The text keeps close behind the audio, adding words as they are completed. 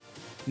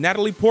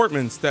Natalie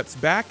Portman steps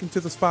back into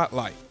the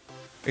spotlight.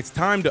 It's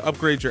time to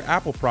upgrade your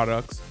Apple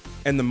products,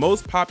 and the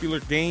most popular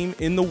game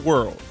in the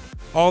world.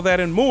 All that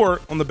and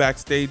more on the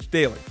Backstage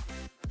Daily.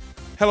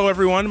 Hello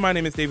everyone, my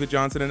name is David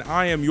Johnson and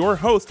I am your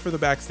host for the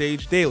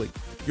Backstage Daily,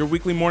 your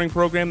weekly morning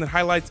program that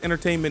highlights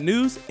entertainment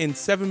news in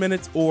 7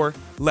 minutes or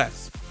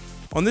less.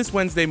 On this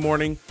Wednesday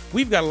morning,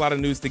 we've got a lot of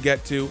news to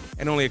get to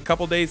and only a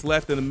couple days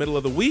left in the middle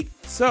of the week,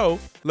 so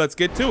let's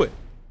get to it.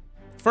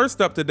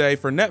 First up today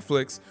for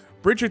Netflix,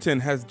 Bridgerton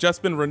has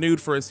just been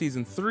renewed for a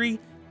season 3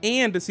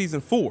 and a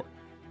season 4.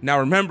 Now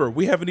remember,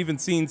 we haven't even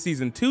seen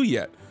season 2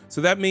 yet,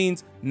 so that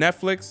means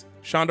Netflix,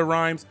 Shonda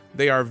Rhimes,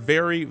 they are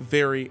very,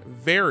 very,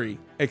 very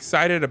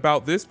excited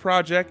about this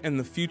project and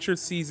the future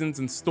seasons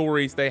and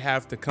stories they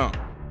have to come.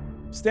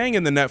 Staying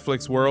in the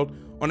Netflix world,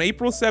 on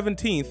April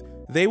 17th,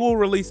 they will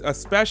release a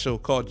special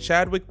called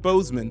Chadwick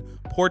Boseman,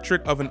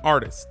 Portrait of an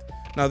Artist.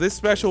 Now this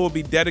special will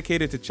be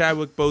dedicated to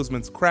Chadwick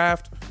Boseman's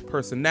craft,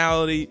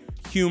 personality,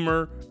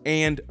 humor,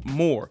 and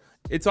more.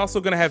 It's also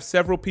going to have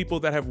several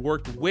people that have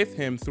worked with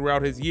him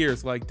throughout his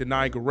years, like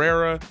Denai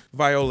Guerrera,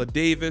 Viola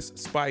Davis,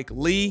 Spike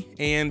Lee,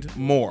 and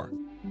more.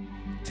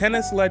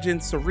 Tennis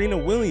legend Serena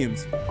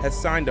Williams has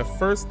signed a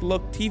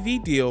first-look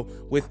TV deal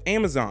with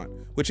Amazon,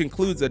 which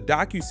includes a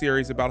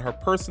docuseries about her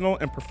personal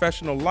and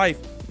professional life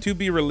to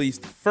be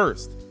released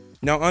first.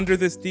 Now, under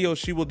this deal,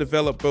 she will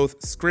develop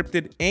both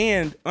scripted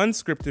and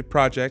unscripted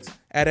projects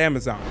at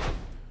Amazon.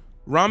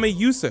 Rami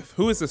Youssef,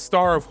 who is the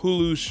star of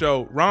Hulu's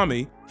show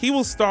Rami, he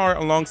will star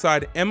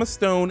alongside Emma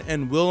Stone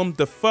and Willem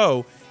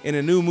Dafoe in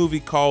a new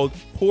movie called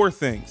Poor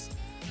Things.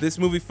 This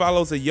movie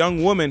follows a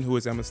young woman, who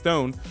is Emma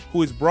Stone,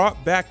 who is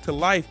brought back to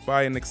life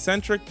by an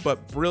eccentric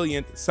but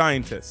brilliant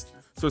scientist.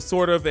 So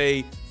sort of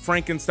a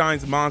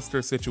Frankenstein's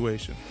monster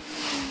situation.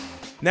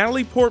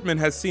 Natalie Portman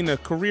has seen a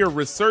career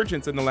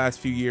resurgence in the last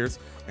few years,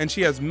 and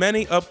she has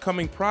many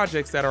upcoming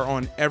projects that are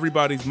on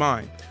everybody's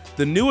mind.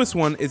 The newest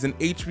one is an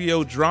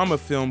HBO drama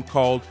film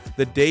called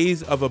The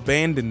Days of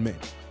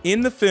Abandonment.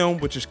 In the film,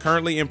 which is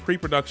currently in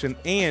pre-production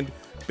and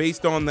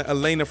based on the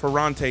Elena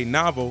Ferrante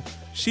novel,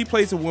 she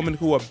plays a woman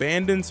who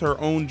abandons her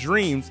own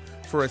dreams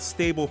for a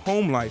stable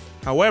home life.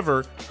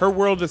 However, her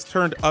world is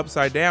turned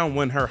upside down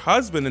when her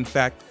husband, in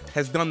fact,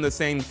 has done the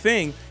same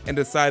thing and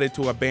decided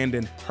to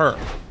abandon her.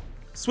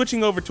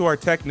 Switching over to our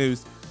tech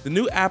news, the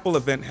new Apple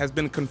event has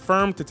been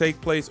confirmed to take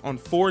place on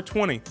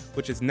 4/20,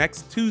 which is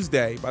next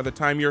Tuesday by the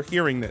time you're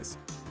hearing this.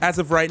 As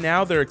of right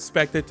now, they're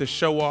expected to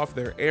show off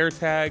their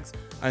AirTags,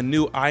 a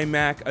new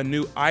iMac, a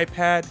new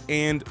iPad,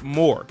 and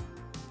more.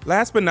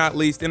 Last but not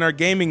least, in our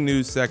gaming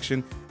news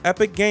section,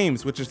 Epic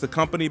Games, which is the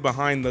company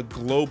behind the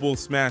global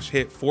smash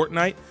hit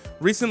Fortnite,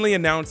 recently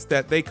announced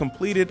that they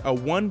completed a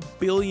 $1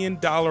 billion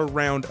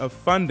round of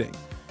funding,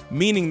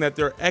 meaning that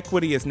their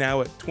equity is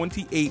now at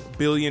 $28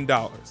 billion.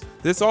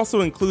 This also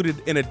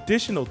included an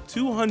additional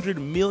 $200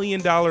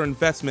 million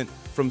investment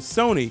from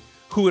Sony,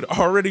 who had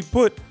already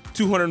put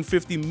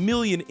 $250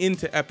 million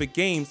into Epic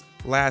Games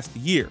last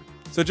year.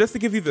 So just to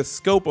give you the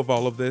scope of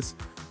all of this,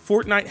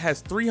 Fortnite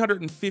has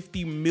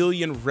 350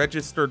 million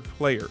registered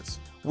players,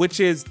 which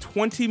is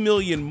 20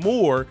 million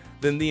more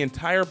than the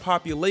entire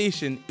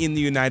population in the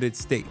United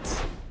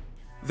States.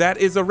 That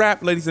is a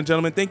wrap, ladies and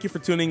gentlemen. Thank you for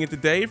tuning in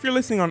today. If you're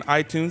listening on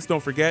iTunes,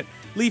 don't forget,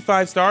 leave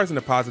 5 stars and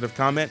a positive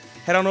comment.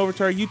 Head on over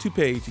to our YouTube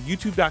page,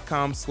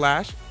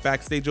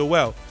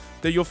 youtube.com/BackstageOL.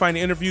 There you'll find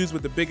interviews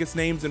with the biggest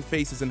names and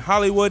faces in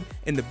Hollywood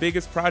and the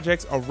biggest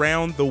projects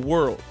around the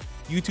world.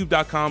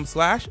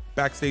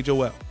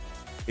 youtube.com/BackstageOL.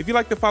 If you'd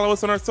like to follow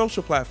us on our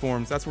social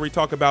platforms, that's where we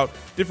talk about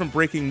different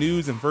breaking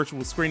news and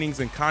virtual screenings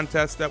and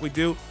contests that we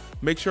do.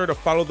 Make sure to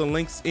follow the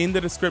links in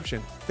the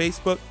description: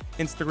 Facebook,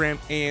 Instagram,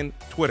 and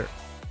Twitter.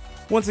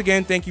 Once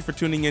again, thank you for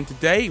tuning in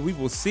today. We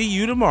will see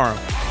you tomorrow.